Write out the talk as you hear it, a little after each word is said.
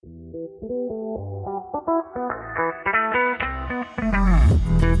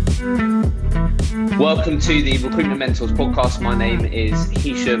Welcome to the Recruitment Mentors podcast. My name is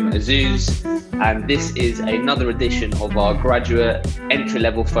Hisham Azuz, and this is another edition of our graduate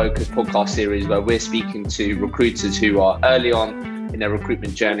entry-level focus podcast series where we're speaking to recruiters who are early on in their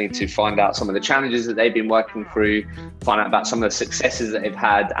recruitment journey to find out some of the challenges that they've been working through, find out about some of the successes that they've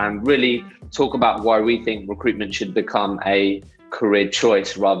had, and really talk about why we think recruitment should become a career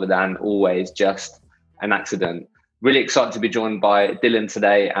choice rather than always just an accident. Really excited to be joined by Dylan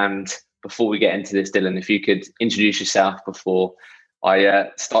today. And before we get into this, Dylan, if you could introduce yourself before I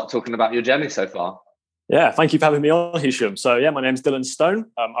start talking about your journey so far. Yeah, thank you for having me on, Hisham. So yeah, my name's Dylan Stone.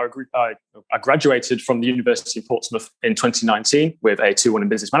 I graduated from the University of Portsmouth in 2019 with a 2-1 in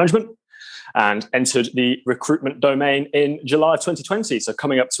business management and entered the recruitment domain in July of 2020. So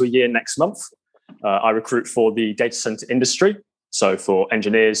coming up to a year next month, I recruit for the data center industry. So for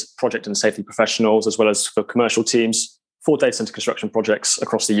engineers, project and safety professionals, as well as for commercial teams for data center construction projects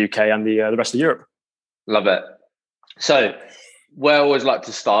across the UK and the rest of Europe. Love it. So where I always like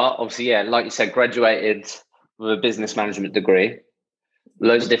to start, obviously, yeah, like you said, graduated with a business management degree,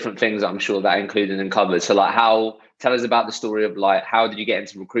 loads of different things I'm sure that included and covered. So tell us about the story of how did you get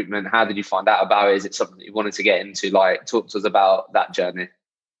into recruitment? How did you find out about it? Is it something that you wanted to get into? Talk to us about that journey.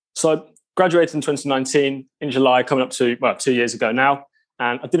 So I graduated in 2019 in July, coming up to 2 years ago now.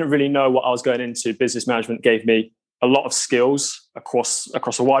 And I didn't really know what I was going into. Business management gave me a lot of skills across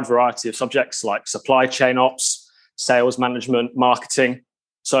a wide variety of subjects like supply chain ops, sales management, marketing.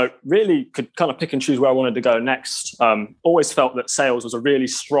 So really could kind of pick and choose where I wanted to go next. Always felt that sales was a really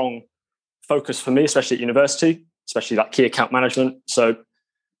strong focus for me, especially at university, especially like key account management. So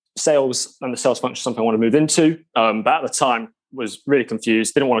sales and the sales function is something I want to move into. But at the time was really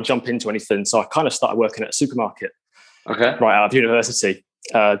confused, didn't want to jump into anything. So I kind of started working at a supermarket right out of university.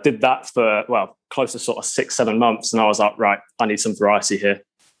 Did that for, close to sort of 6-7 months. And I was like, right, I need some variety here.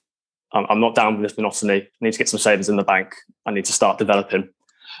 I'm not down with this monotony. I need to get some savings in the bank. I need to start developing.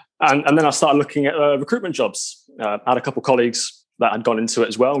 And then I started looking at recruitment jobs. I had a couple of colleagues that had gone into it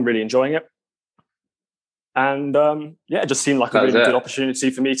as well and really enjoying it. And it just seemed like a really good opportunity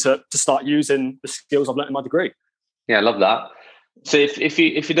for me to start using the skills I've learned in my degree. Yeah, I love that. So if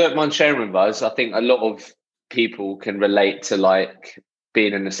you don't mind sharing with us, I think a lot of people can relate to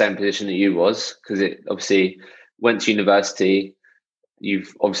being in the same position that you was, because it obviously went to university.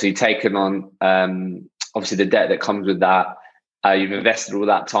 You've obviously taken on obviously the debt that comes with that. You've invested all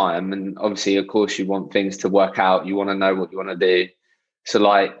that time, and obviously, of course, you want things to work out. You want to know what you want to do. So,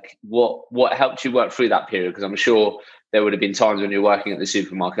 what helped you work through that period? Because I'm sure there would have been times when you're working at the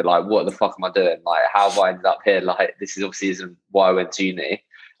supermarket, what the fuck am I doing? How have I ended up here? This is obviously isn't why I went to uni.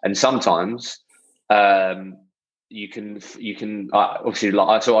 And sometimes, you can obviously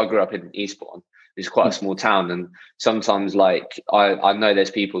so I grew up in Eastbourne. It's quite a small town, and sometimes I know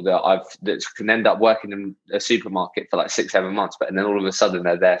there's people that can end up working in a supermarket for 6-7 months, but then all of a sudden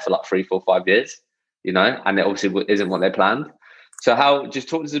they're there for 3, 4, 5 years, and it obviously isn't what they planned. So just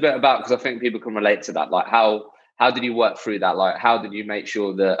talk to us a bit about, because I think people can relate to that. How did you work through that? How did you make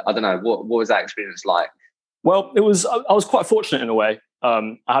sure that, I don't know, what was that experience like? Well, I was quite fortunate in a way.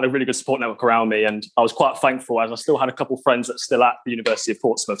 I had a really good support network around me, and I was quite thankful as I still had a couple of friends that are still at the University of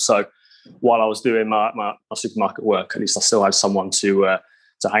Portsmouth. So while I was doing my supermarket work, at least I still had someone to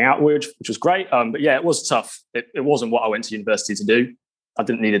hang out with, which was great. But yeah, it was tough. It wasn't what I went to university to do. I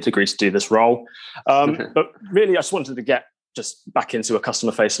didn't need a degree to do this role. But really, I just wanted to get just back into a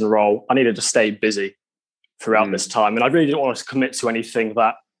customer-facing role. I needed to stay busy throughout this time. And I really didn't want to commit to anything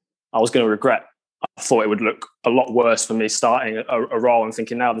that I was going to regret. I thought it would look a lot worse for me starting a role and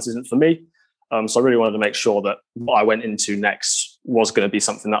thinking, now this isn't for me. So I really wanted to make sure that what I went into next was going to be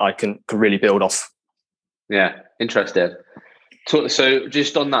something that I can really build off. Yeah, interested. So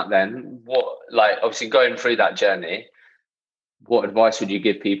just on that then, obviously going through that journey, what advice would you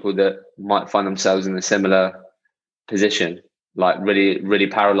give people that might find themselves in a similar position? Really, really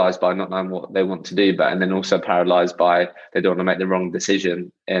paralyzed by not knowing what they want to do, and then also paralyzed by they don't want to make the wrong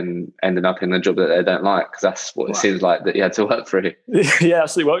decision and ending up in a job that they don't like, because that's what it seems like that you had to work through. Yeah,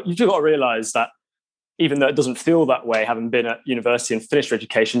 absolutely. Well, you've got to realize that even though it doesn't feel that way, having been at university and finished your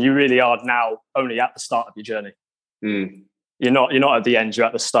education, you really are now only at the start of your journey. You're not at the end, you're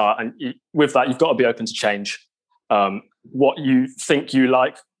at the start. And with that, you've got to be open to change. What you think you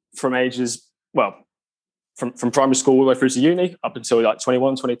like from ages, from primary school all the way through to uni up until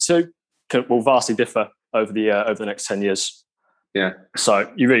 21, 22 will vastly differ over the next 10 years. Yeah.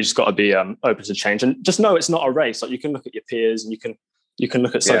 So you really just got to be open to change, and just know it's not a race. You can look at your peers, and you can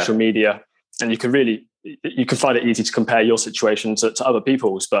look at social media, and you can find it easy to compare your situation to other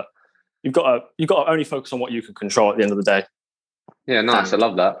people's. But you've got to only focus on what you can control at the end of the day. Yeah, nice. And, I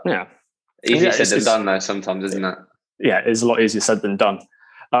love that. Yeah. Easier said than done though sometimes, isn't it? Yeah, it's a lot easier said than done.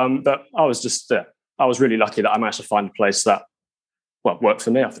 But I was really lucky that I managed to find a place that worked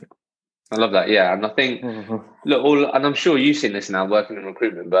for me, I think. I love that. Yeah. And I think, look, and I'm sure you've seen this now working in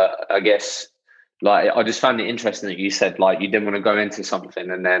recruitment, but I guess like, I just found it interesting that you said like, you didn't want to go into something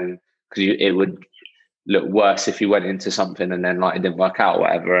and then, because it would look worse if you went into something and then like, it didn't work out or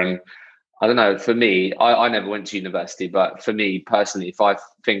whatever. And I don't know, for me, I never went to university, but for me personally, if I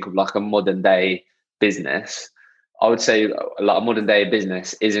think of like a modern day business, I would say like a modern day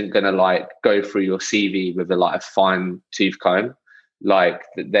business isn't going to like go through your CV with a fine tooth comb. Like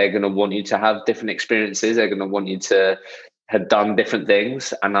they're going to want you to have different experiences. They're going to want you to have done different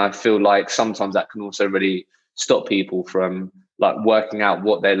things. And I feel like sometimes that can also really stop people from like working out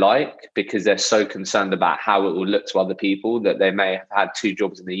what they like, because they're so concerned about how it will look to other people that they may have had 2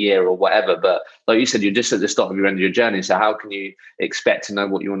 jobs in a year or whatever. But like you said, you're just at the start of your end of your journey. So how can you expect to know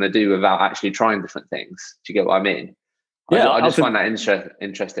what you want to do without actually trying different things? Do you get what I mean? Yeah, I just find that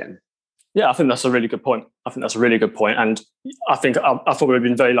interesting. Yeah, I think that's a really good point. And I think I thought we've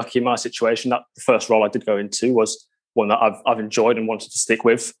been very lucky in my situation that the first role I did go into was one that I've enjoyed and wanted to stick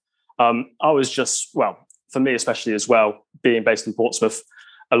with. I was just, for me especially as well, being based in Portsmouth,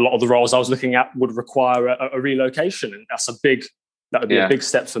 a lot of the roles I was looking at would require a relocation, and that would be a big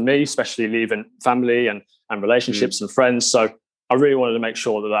step for me, especially leaving family and relationships and friends. So I really wanted to make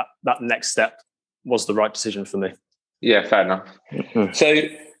sure that next step was the right decision for me. Yeah, fair enough. So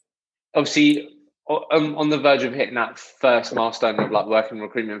obviously on the verge of hitting that first milestone of like working in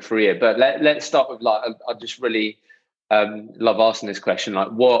recruitment for a year, but let's start with like, I just really love asking this question. Like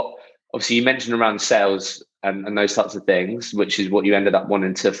obviously you mentioned around sales and those types of things, which is what you ended up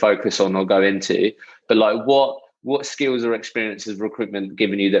wanting to focus on or go into. But like what skills or experiences recruitment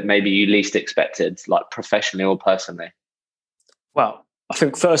given you that maybe you least expected, like professionally or personally? Well, I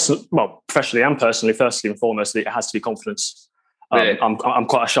think professionally and personally, firstly and foremost, it has to be confidence. Really? I'm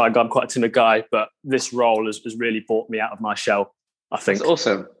quite a shy guy. I'm quite a timid guy, but this role has really brought me out of my shell, I think. That's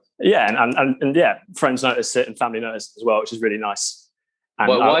awesome. Yeah. And yeah, friends notice it and family notice it as well, which is really nice. And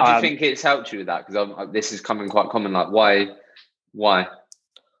why do you think it's helped you with that? Because this is coming quite common. Like why? Well,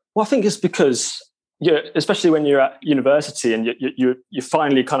 I think it's because especially when you're at university and you're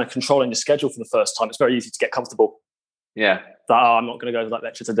finally kind of controlling your schedule for the first time, it's very easy to get comfortable. Yeah. That I'm not going to go to that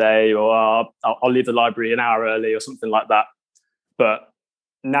lecture today, or I'll leave the library an hour early or something like that. But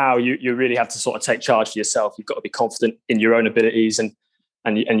now you really have to sort of take charge for yourself. You've got to be confident in your own abilities and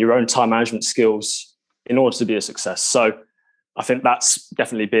your own time management skills in order to be a success. So I think that's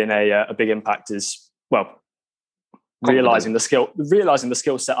definitely been a big impact is, realizing the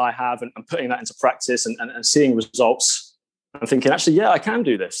skill set I have and putting that into practice and seeing results and thinking, actually, yeah, I can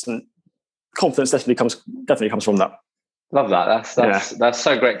do this. And confidence definitely comes from that. Love that. That's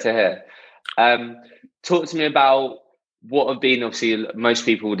so great to hear. Talk to me about what have been, obviously, most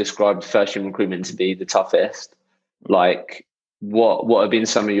people will describe first year recruitment to be the toughest. Like, what have been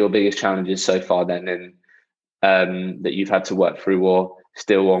some of your biggest challenges so far then, in that you've had to work through or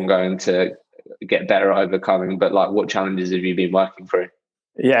still ongoing to get better at overcoming? But like, what challenges have you been working through?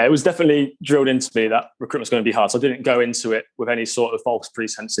 Yeah, it was definitely drilled into me that recruitment was going to be hard. So I didn't go into it with any sort of false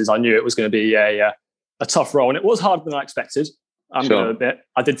pretenses. I knew it was going to be a tough role, and it was harder than I expected. I'm going to admit,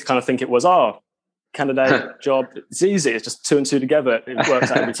 I did kind of think it was, candidate job, it's easy. It's just 2 and 2 together. It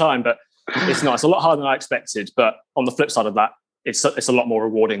works out every time, but it's not. It's a lot harder than I expected. But on the flip side of that, it's a lot more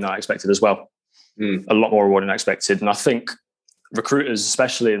rewarding than I expected as well. A lot more rewarding than I expected. And I think recruiters,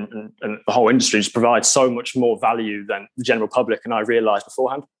 especially, and the whole industry, just provide so much more value than the general public. And I realised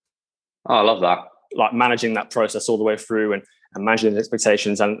beforehand. Oh, I love that. Like managing that process all the way through and managing the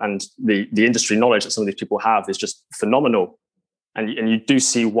expectations and the industry knowledge that some of these people have is just phenomenal. And you do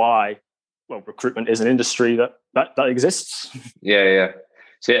see why, recruitment is an industry that exists. Yeah.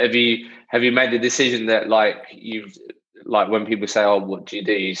 So have you made the decision that when people say, "Oh, what do?"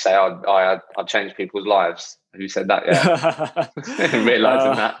 You say, "I change people's lives." Have you said that yet?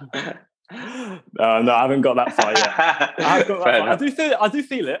 Realizing that. No, I haven't got that far yet. I do feel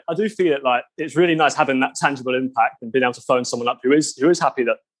it. I do feel it. Like, it's really nice having that tangible impact and being able to phone someone up who is happy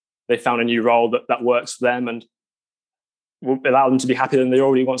that they found a new role that works for them and will allow them to be happier than they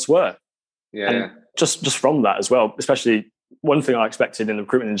already once were. Yeah. And just from that as well, especially one thing I expected in the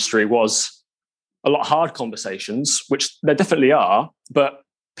recruitment industry was a lot of hard conversations, which there definitely are, but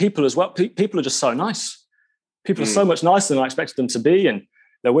people as well. People are just so nice. People are so much nicer than I expected them to be, and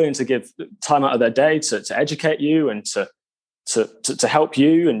they're willing to give time out of their day to educate you and to help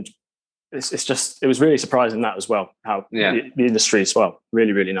you. And it was really surprising that as well, how the industry as well,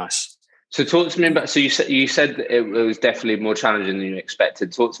 really, really nice. So talk to me about. So you said that it was definitely more challenging than you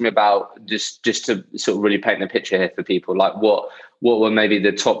expected. Talk to me about just to sort of really paint the picture here for people. Like what were maybe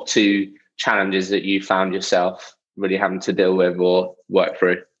the top two challenges that you found yourself really having to deal with or work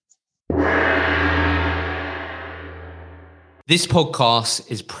through? This podcast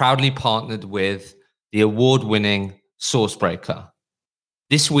is proudly partnered with the award-winning Sourcebreaker.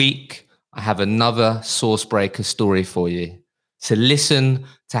 This week, I have another Sourcebreaker story for you. So listen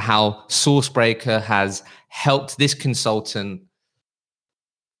to how Sourcebreaker has helped this consultant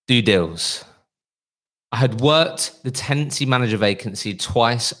do deals. I had worked the tenancy manager vacancy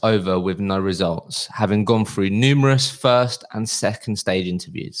twice over with no results, having gone through numerous first and second stage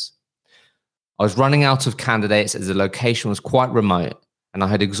interviews. I was running out of candidates as the location was quite remote and I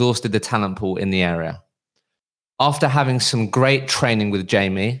had exhausted the talent pool in the area. After having some great training with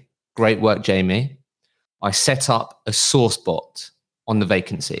Jamie, great work, Jamie, I set up a source bot on the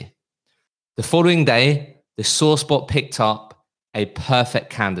vacancy. The following day, the source bot picked up a perfect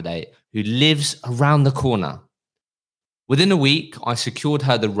candidate who lives around the corner. Within a week, I secured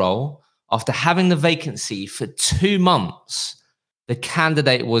her the role. After having the vacancy for 2 months, the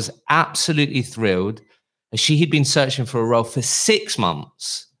candidate was absolutely thrilled as she had been searching for a role for 6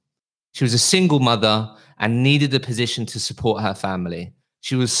 months. She was a single mother and needed a position to support her family.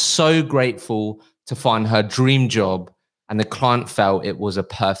 She was so grateful to find her dream job, and the client felt it was a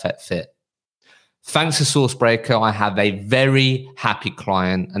perfect fit. Thanks to Sourcebreaker, I have a very happy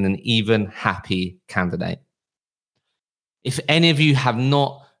client and an even happy candidate. If any of you have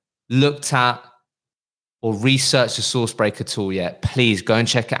not looked at or researched the Sourcebreaker tool yet, please go and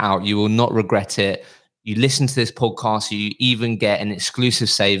check it out. You will not regret it. You listen to this podcast, you even get an exclusive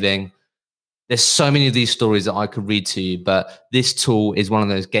saving. There's so many of these stories that I could read to you, but this tool is one of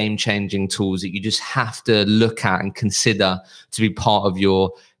those game-changing tools that you just have to look at and consider to be part of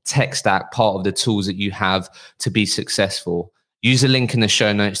your tech stack, part of the tools that you have to be successful. Use the link in the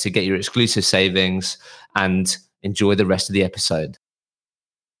show notes to get your exclusive savings and enjoy the rest of the episode.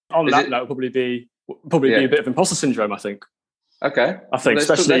 On that note, probably be a bit of imposter syndrome, I think. Okay. I think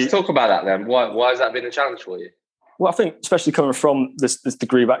let's talk about that then. Why has that been a challenge for you? Well, I think especially coming from this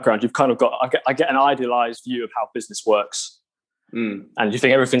degree background, you've kind of got, I get an idealized view of how business works. And you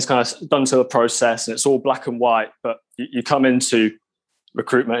think everything's kind of done to a process and it's all black and white, but you come into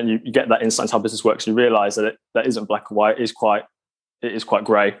recruitment and you get that insight into how business works. And you realize that that isn't black and white. It is quite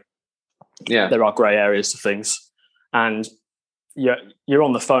grey. Yeah. There are grey areas to things. And you're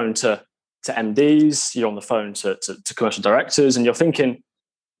on the phone to MDs, you're on the phone to commercial directors, and you're thinking,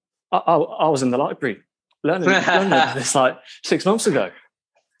 I was in the library learning this like 6 months ago,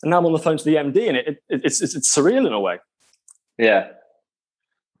 and now I'm on the phone to the MD, and it's surreal in a way. Yeah,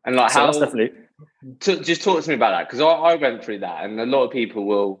 and like so that's definitely. Just talk to me about that, because I went through that, and a lot of people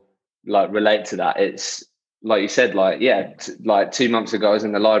will like relate to that. It's like you said, like like 2 months ago I was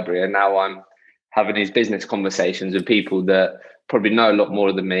in the library, and now I'm having these business conversations with people that probably know a lot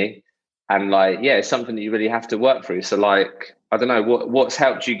more than me. And like, it's something that you really have to work through. So like, I don't know, what's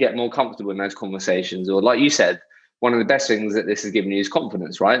helped you get more comfortable in those conversations? Or like you said, one of the best things that this has given you is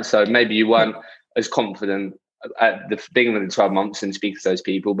confidence, right? So maybe you weren't as confident at the beginning of the 12 months in speaking to those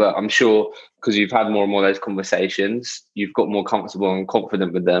people, but I'm sure because you've had more and more of those conversations, you've got more comfortable and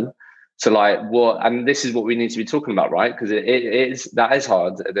confident with them. So like and this is what we need to be talking about, right? Because that is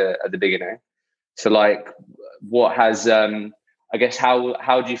hard at the beginning. So like, what has, I guess,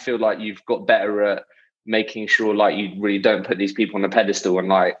 how do you feel like you've got better at making sure like you really don't put these people on a pedestal and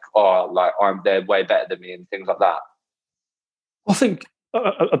like, they're way better than me and things like that? I think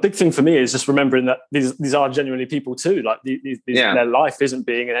a big thing for me is just remembering that these are genuinely people too. Like their life isn't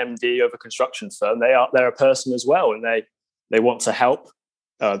being an MD of a construction firm. They're a person as well, and they want to help,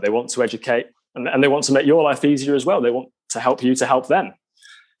 they want to educate, and they want to make your life easier as well. They want to help you to help them.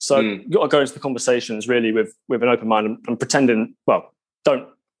 So you've got to go into the conversations really with an open mind and pretending,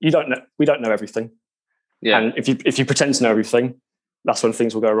 we don't know everything. Yeah. And if you pretend to know everything, that's when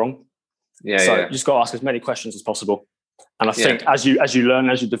things will go wrong. You just got to ask as many questions as possible. And I think as you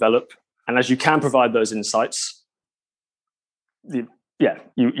learn, as you develop, and as you can provide those insights, you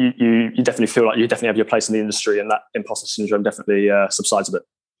definitely feel like you definitely have your place in the industry, and that imposter syndrome definitely subsides a bit.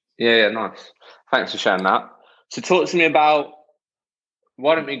 Yeah, nice. Thanks for sharing that. So talk to me about,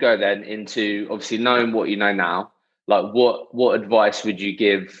 why don't we go then into obviously knowing what you know now, like what advice would you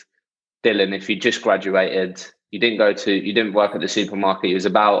give Dylan if you just graduated, you didn't work at the supermarket, it was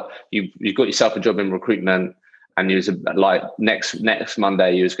about, you got yourself a job in recruitment, and you was like next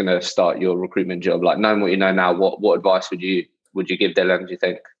Monday you was going to start your recruitment job, like knowing what you know now, what advice would you give Dylan, do you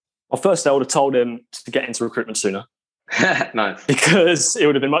think? Well, first I would have told him to get into recruitment sooner. Nice. Because it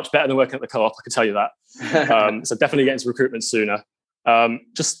would have been much better than working at the co-op, I can tell you that. So definitely get into recruitment sooner.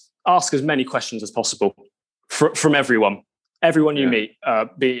 Just ask as many questions as possible from everyone you meet,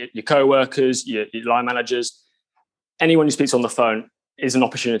 be it your co-workers, your line managers, anyone you speak to on the phone is an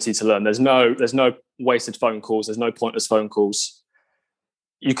opportunity to learn. There's no wasted phone calls. There's no pointless phone calls.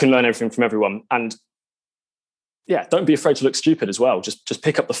 You can learn everything from everyone. And yeah, don't be afraid to look stupid as well. Just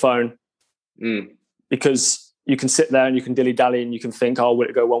pick up the phone because you can sit there and you can dilly-dally and you can think, oh, will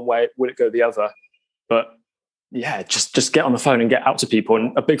it go one way? Will it go the other? But yeah, just get on the phone and get out to people.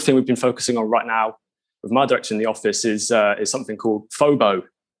 And a big thing we've been focusing on right now with my director in the office is something called FOBO.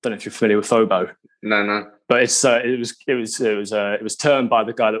 Don't know if you're familiar with FOBO. No. But it was termed by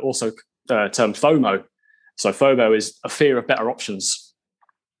the guy that also termed FOMO. So FOBO is a fear of better options.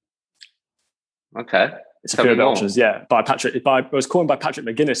 Okay. It's a fear of better options. Yeah, it was coined by Patrick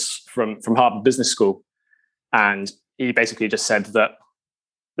McGuinness from Harvard Business School, and he basically just said that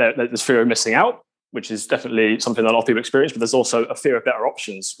there's fear of missing out, which is definitely something that a lot of people experience. But there's also a fear of better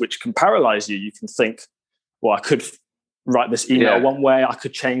options, which can paralyze you. You can think, well, I could write this email one way. I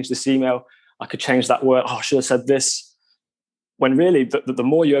could change this email. I could change that word. Oh, I should have said this. When really, the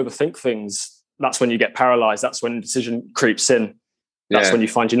more you overthink things, that's when you get paralyzed. That's when decision creeps in. That's when you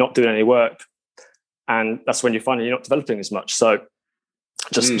find you're not doing any work. And that's when you find you're not developing as much. So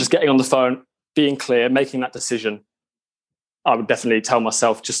just getting on the phone, being clear, making that decision. I would definitely tell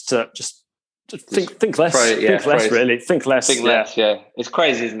myself just think less. Think less. Yeah. It's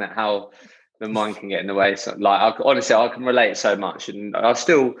crazy, isn't it? How the mind can get in the way. So, like, honestly, I can relate so much, and I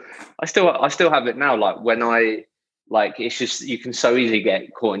still have it now. Like when it's just, you can so easily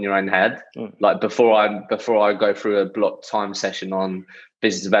get caught in your own head. Like before I go through a blocked time session on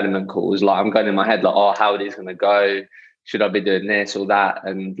business development calls, like I'm going in my head like, oh, how it is going to go? Should I be doing this or that?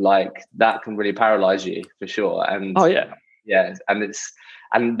 And like that can really paralyze you for sure. And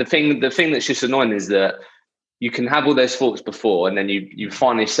and the thing that's just annoying is that you can have all those thoughts before, and then you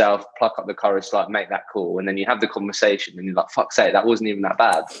find yourself pluck up the courage to like make that call, and then you have the conversation, and you're like, "Fuck's sake, that wasn't even that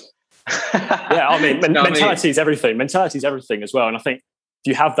bad." Yeah, I mean, mentality is everything. Mentality is everything as well. And I think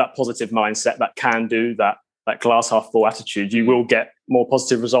if you have that positive mindset, that can do that glass half full attitude, you will get more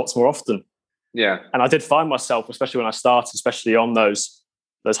positive results more often. Yeah. And I did find myself, especially when I started, especially on those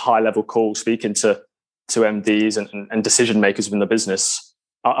high level calls, speaking to MDs and decision makers within the business,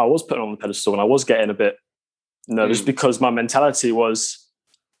 I was put on the pedestal, and I was getting a bit nervous because my mentality was,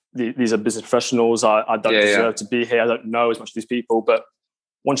 these are business professionals. I don't deserve to be here. I don't know as much of these people. But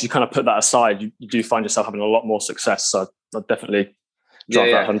once you kind of put that aside, you do find yourself having a lot more success. So I definitely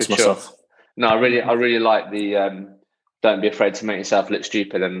drive that home to myself. Sure. No, I really like the don't be afraid to make yourself look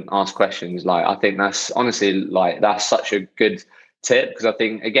stupid and ask questions. Like, I think that's honestly, like, that's such a good tip, because I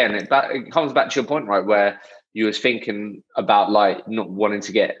think, again, it comes back to your point, right, where you was thinking about like not wanting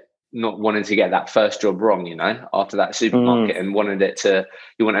to get that first job wrong, you know, after that supermarket, and you want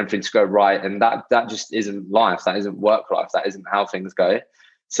everything to go right, and that just isn't life. That isn't work life. That isn't how things go.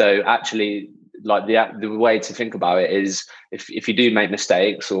 So actually, like the way to think about it is, if you do make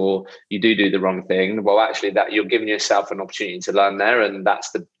mistakes or you do the wrong thing, well, actually that you're giving yourself an opportunity to learn there, and that's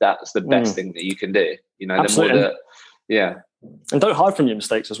the best thing that you can do. You know, absolutely. The more that, and don't hide from your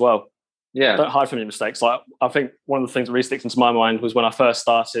mistakes as well. Yeah, don't hide from your mistakes. Like, I think one of the things that really sticks into my mind was when I first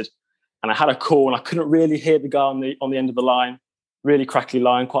started, and I had a call, and I couldn't really hear the guy on the end of the line, really crackly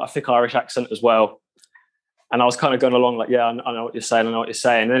line, quite a thick Irish accent as well. And I was kind of going along like, yeah, I know what you're saying.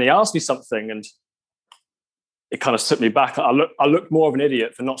 And then he asked me something, and it kind of took me back. I looked more of an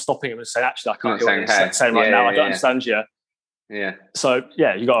idiot for not stopping him and saying, actually, I can't hear what you're saying right now. I don't understand you. Yeah. So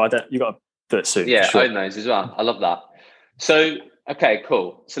yeah, you got to do it soon. Yeah, sure. own those as well. I love that. So okay,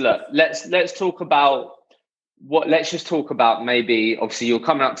 cool. So look, let's talk about let's just talk about, maybe, obviously you're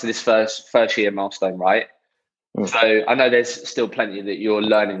coming up to this first year milestone, right? So I know there's still plenty that you're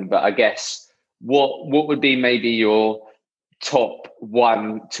learning, but I guess what would be maybe your top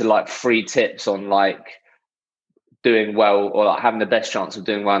 1 to like 3 tips on like doing well, or like having the best chance of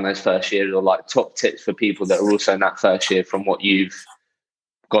doing well in those first years, or like top tips for people that are also in that first year from what you've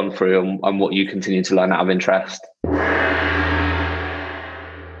gone through and what you continue to learn out of interest?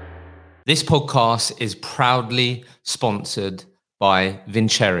 This podcast is proudly sponsored by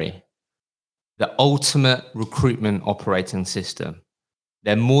Vincere, the ultimate recruitment operating system.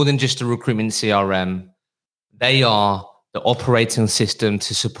 They're more than just a recruitment CRM. They are the operating system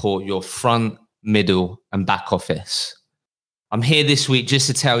to support your front, middle, and back office. I'm here this week just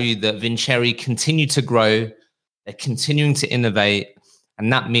to tell you that Vincere continue to grow. They're continuing to innovate,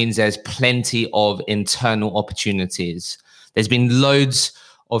 and that means there's plenty of internal opportunities. There's been loads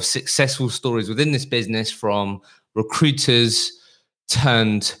of successful stories within this business, from recruiters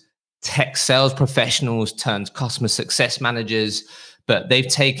turned tech sales professionals, turned customer success managers, but they've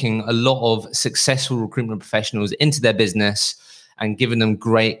taken a lot of successful recruitment professionals into their business and given them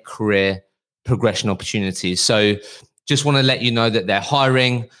great career progression opportunities. So just want to let you know that they're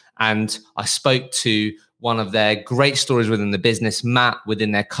hiring. And I spoke to one of their great stories within the business, Matt,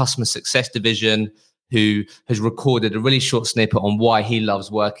 within their customer success division, who has recorded a really short snippet on why he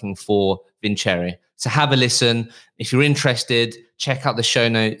loves working for Vincere. So have a listen. If you're interested, check out the show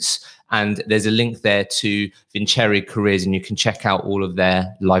notes, and there's a link there to Vincere Careers, and you can check out all of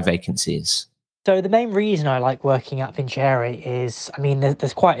their live vacancies. So the main reason I like working at Vincere is, I mean,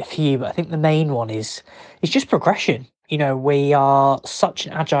 there's quite a few, but I think the main one is just progression. You know, we are such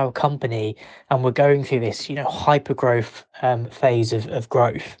an agile company, and we're going through this, hyper growth phase of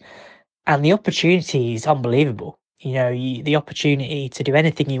growth, and the opportunity is unbelievable. The opportunity to do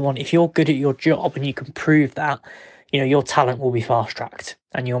anything you want. If you're good at your job and you can prove that, your talent will be fast tracked,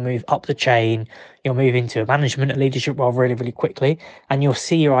 and you'll move up the chain. You'll move into a management, a leadership role really, really quickly, and you'll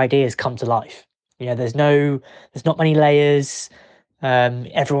see your ideas come to life. There's not many layers.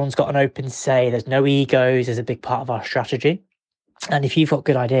 Everyone's got an open say. There's no egos. There's a big part of our strategy. And if you've got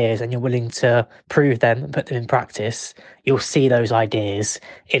good ideas and you're willing to prove them and put them in practice, you'll see those ideas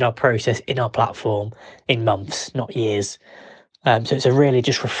in our process, in our platform, in months, not years. So it's really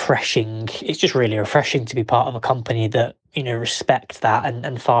refreshing to be part of a company that, respect that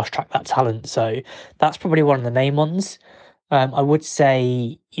and fast track that talent. So that's probably one of the main ones. I would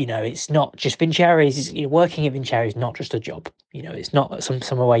say, it's not just Vincere. Working at Vincere is not just a job. It's not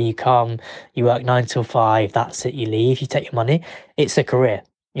somewhere where you come, you work 9 till 5, that's it, you leave, you take your money. It's a career.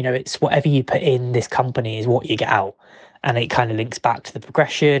 It's whatever you put in this company is what you get out. And it kind of links back to the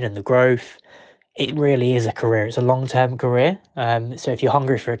progression and the growth. It really is a career. It's a long-term career. So if you're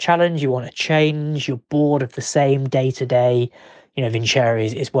hungry for a challenge, you want to change, you're bored of the same day-to-day, Vincere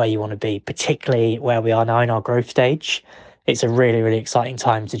is where you want to be, particularly where we are now in our growth stage. It's a really, really exciting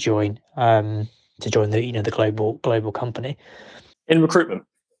time to join the global company. In recruitment.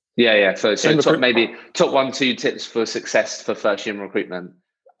 Yeah. So maybe top 1-2 tips for success for first year in recruitment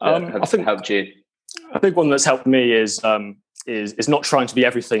that have helped you. A big one that's helped me is not trying to be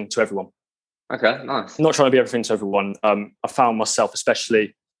everything to everyone. Okay, nice. Not trying to be everything to everyone. I found myself,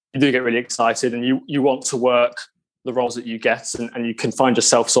 especially, you do get really excited and you want to work the roles that you get, and you can find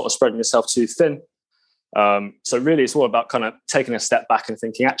yourself sort of spreading yourself too thin. So really it's all about kind of taking a step back and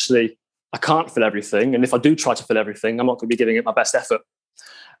thinking, actually, I can't fill everything. And if I do try to fill everything, I'm not going to be giving it my best effort.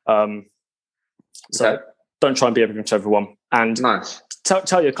 So don't try and be everything to everyone. And nice.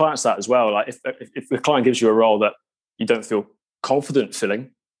 Tell your clients that as well. Like if the client gives you a role that you don't feel confident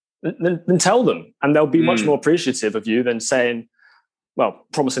filling, then tell them, and they'll be much more appreciative of you than saying, well,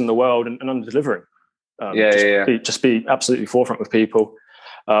 promising the world and under-delivering. Just be absolutely forefront with people.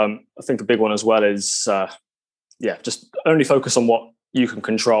 I think a big one as well is, just only focus on what you can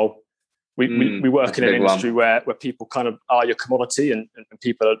control. We work in an industry where people kind of are your commodity, and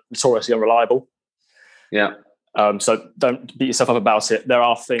people are notoriously unreliable. Yeah. So don't beat yourself up about it. There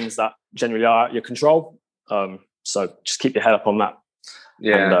are things that generally are at your control. So just keep your head up on that.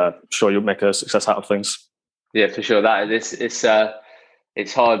 Yeah. And sure you'll make a success out of things. Yeah, for sure.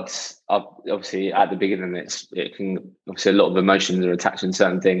 It's hard. Obviously, at the beginning, it can obviously a lot of emotions are attached in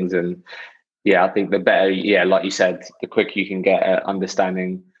certain things, and I think the better, like you said, the quicker you can get at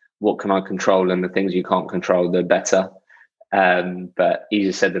understanding what can I control and the things you can't control, the better. But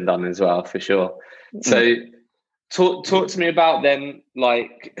easier said than done as well, for sure. So, talk to me about then,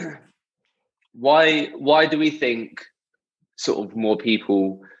 like, why do we think sort of more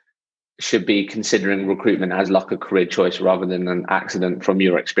people should be considering recruitment as like a career choice rather than an accident from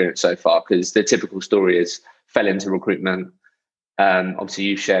your experience so far? Because the typical story is fell into recruitment. Obviously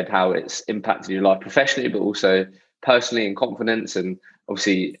you shared how it's impacted your life professionally, but also personally and confidence, and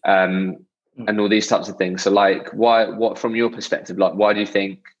obviously and all these types of things. So like, what from your perspective, like, why do you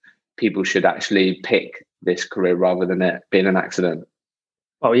think people should actually pick this career rather than it being an accident?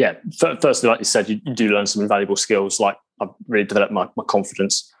 Oh yeah. Firstly, like you said, you do learn some invaluable skills. Like I've really developed my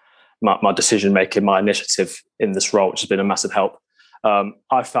confidence, my decision making, my initiative in this role, which has been a massive help.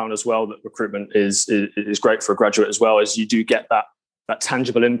 I've found as well that recruitment is great for a graduate as well, as you do get that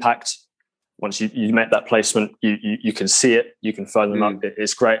tangible impact. Once you make that placement, you can see it, you can phone them up.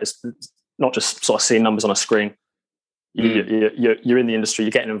 It's great. It's not just sort of seeing numbers on a screen. You're in the industry,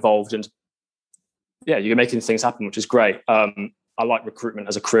 you're getting involved, and you're making things happen, which is great. I like recruitment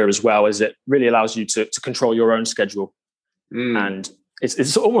as a career as well, as it really allows you to control your own schedule. And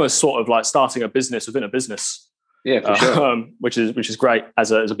it's almost sort of like starting a business within a business. Yeah, for sure. Which is great as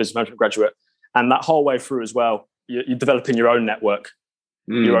a business management graduate. And that whole way through as well, you're developing your own network,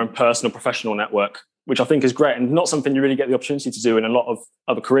 your own personal, professional network, which I think is great and not something you really get the opportunity to do in a lot of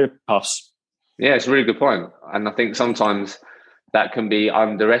other career paths. Yeah, it's a really good point. And I think sometimes that can be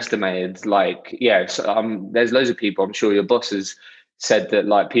underestimated. Like, there's loads of people, I'm sure your boss has said that,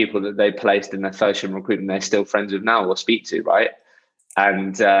 like, people that they placed in their first year in recruitment, they're still friends with now or speak to, right?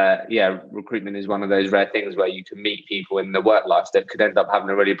 And recruitment is one of those rare things where you can meet people in the work life that could end up having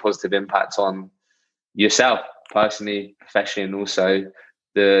a really positive impact on yourself personally, professionally, and also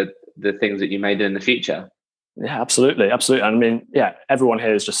the things that you may do in the future. Yeah, absolutely. I mean, everyone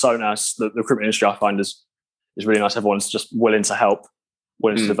here is just so nice. The recruitment industry, I find, is really nice. Everyone's just willing to help,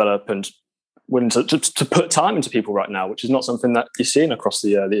 willing to develop, and willing to put time into people right now, which is not something that you're seeing across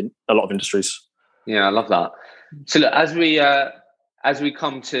a lot of industries. Yeah, I love that. So look, as we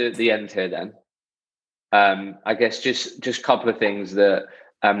come to the end here, then I guess just a couple of things that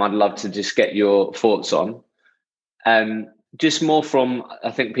I'd love to just get your thoughts on. Just more from,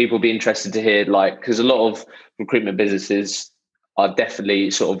 I think people be interested to hear, like, because a lot of recruitment businesses are definitely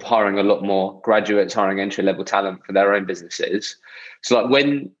sort of hiring a lot more graduates, hiring entry-level talent for their own businesses. So, like,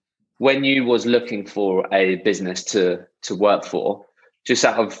 when you was looking for a business to work for, just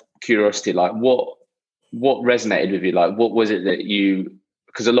out of curiosity, like, what resonated with you? Like, what was it that you?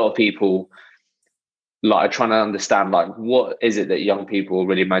 Because a lot of people, like, are trying to understand, like, what is it that young people are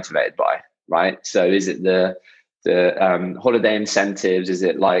really motivated by, right? So, is it the holiday incentives? Is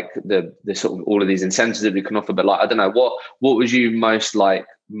it like the sort of all of these incentives that we can offer? But, like, I don't know, what was you most, like,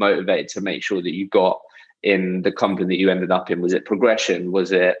 motivated to make sure that you got in the company that you ended up in? Was it progression?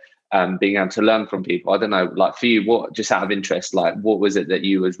 Was it being able to learn from people? I don't know, like, for you, what, just out of interest, like, what was it that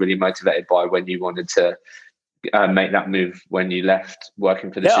you was really motivated by when you wanted to make that move when you left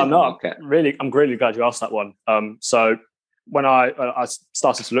working for the supermarket? I'm really glad you asked that one. So when I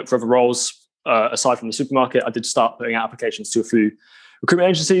started to look for other roles, aside from the supermarket, I did start putting out applications to a few recruitment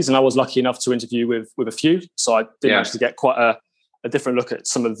agencies, and I was lucky enough to interview with a few. So I did manage to get quite a different look at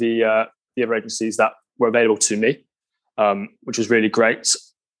some of the other agencies that were available to me, which was really great.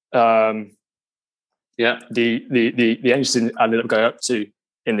 The agency I ended up going up to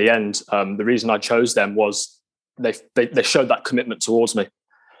in the end, the reason I chose them was they showed that commitment towards me,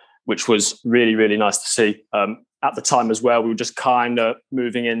 which was really, really nice to see. At the time as well, we were just kind of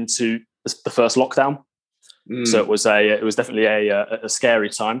moving into the first lockdown, so it was definitely a scary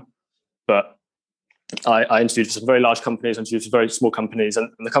time. But I interviewed for some very large companies, interviewed for very small companies,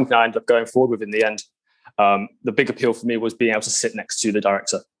 and the company I ended up going forward with in the end, the big appeal for me was being able to sit next to the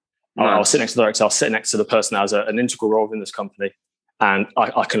director. Nice. I'll sit next to the director. I'll sit next to the person that has an integral role within this company, and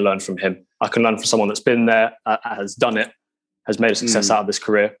I can learn from him. I can learn from someone that's been there, has done it, has made a success out of this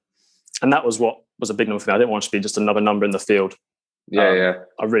career, and that was what was a big number for me. I didn't want to be just another number in the field. I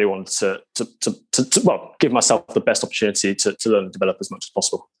really wanted to give myself the best opportunity to learn and develop as much as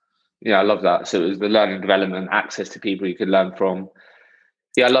possible. Yeah, I love that. So it was the learning development, access to people you could learn from.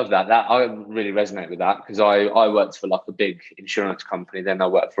 Yeah, I love that. That I really resonate with that, because I worked for, like, a big insurance company. Then I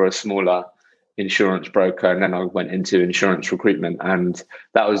worked for a smaller insurance broker, and then I went into insurance recruitment. And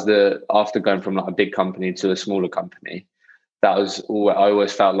that was after going from, like, a big company to a smaller company, that was all. I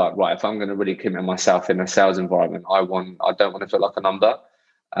always felt like, right, if I'm going to really commit myself in a sales environment, I don't want to feel like a number.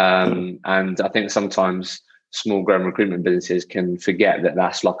 And I think sometimes small grown recruitment businesses can forget that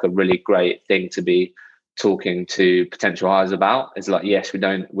that's, like, a really great thing to be talking to potential hires about. It's like, yes,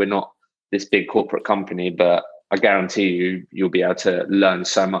 we're not this big corporate company, but I guarantee you'll be able to learn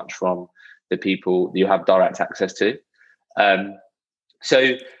so much from the people you have direct access to.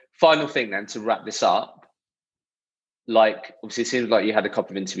 So final thing then, to wrap this up, like, obviously it seems like you had a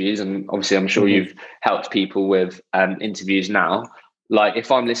couple of interviews, and obviously I'm sure you've helped people with interviews now. Like,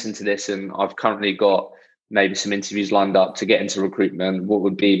 if I'm listening to this and I've currently got maybe some interviews lined up to get into recruitment, what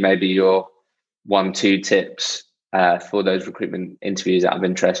would be maybe your 1-2 tips for those recruitment interviews out of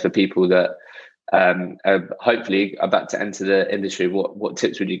interest for people that are hopefully about to enter the industry? What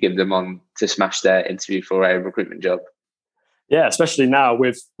tips would you give them on to smash their interview for a recruitment job? Yeah, especially now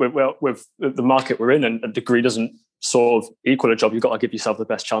with the market we're in, and a degree doesn't sort of equal a job. You've got to give yourself the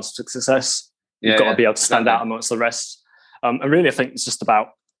best chance of success. You've got to be able to stand out amongst the rest. And really, I think it's just about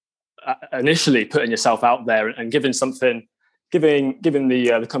initially putting yourself out there and giving the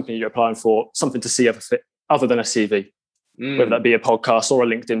company you're applying for something to see other than a CV, whether that be a podcast or a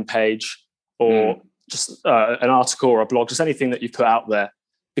LinkedIn page or just an article or a blog, just anything that you put out there,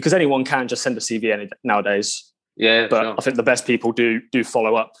 because anyone can just send a CV nowadays. Yeah, but sure. I think the best people do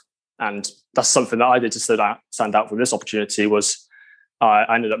follow up, and that's something that I did to stand out for this opportunity. Was I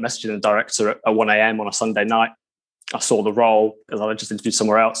ended up messaging the director at 1 a.m. on a Sunday night. I saw the role, because I just interviewed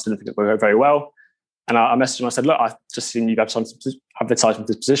somewhere else, didn't think it would go very well. And I messaged him. I said, look, I've just seen you advertising for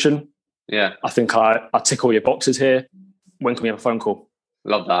this position. Yeah. I think I tick all your boxes here. When can we have a phone call?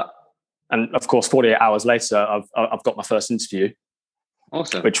 Love that. And of course, 48 hours later, I've got my first interview.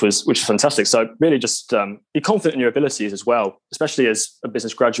 Awesome. Which was fantastic. So really just be confident in your abilities as well, especially as a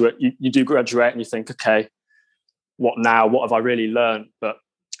business graduate. You do graduate and you think, okay, what now? What have I really learned? But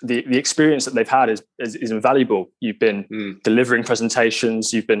the experience that they've had is invaluable. You've been delivering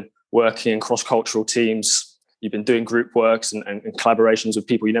presentations, you've been working in cross-cultural teams, you've been doing group works and collaborations with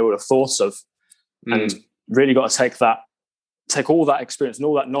people you never would have thought of. And really got to take all that experience and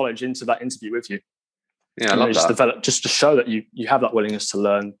all that knowledge into that interview with you. Yeah, I love that. Just to show that you have that willingness to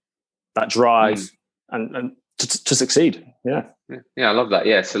learn, that drive, and to succeed. Yeah, I love that.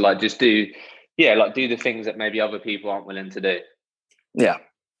 Yeah, so like just do the things that maybe other people aren't willing to do. Yeah,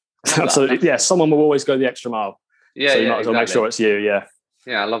 absolutely. Yeah, someone will always go the extra mile. Yeah, so you might as well make sure it's you. Yeah.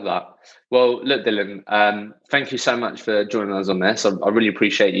 Yeah, I love that. Well, look, Dylan, thank you so much for joining us on this. I really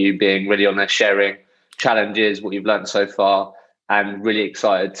appreciate you being really honest, sharing challenges, what you've learned so far, and really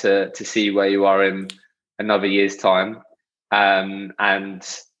excited to see where you are in another year's time. And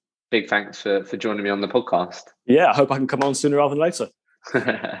big thanks for joining me on the podcast. Yeah, I hope I can come on sooner rather than later.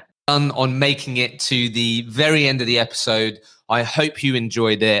 On making it to the very end of the episode. I hope you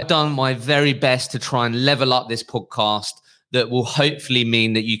enjoyed it. I've done my very best to try and level up this podcast that will hopefully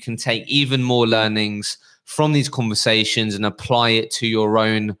mean that you can take even more learnings from these conversations and apply it to your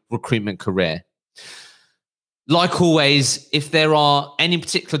own recruitment career. Like always, if there are any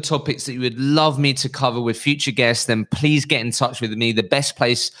particular topics that you would love me to cover with future guests, then please get in touch with me. The best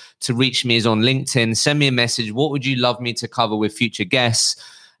place to reach me is on LinkedIn. Send me a message. What would you love me to cover with future guests?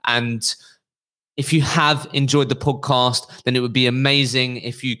 And if you have enjoyed the podcast, then it would be amazing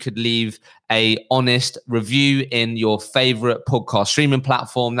if you could leave an honest review in your favorite podcast streaming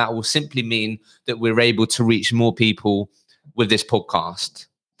platform. That will simply mean that we're able to reach more people with this podcast.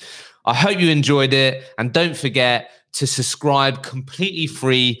 I hope you enjoyed it. And don't forget to subscribe completely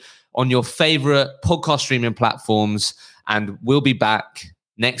free on your favorite podcast streaming platforms. And we'll be back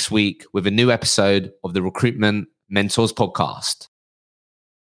next week with a new episode of the Recruitment Mentors Podcast.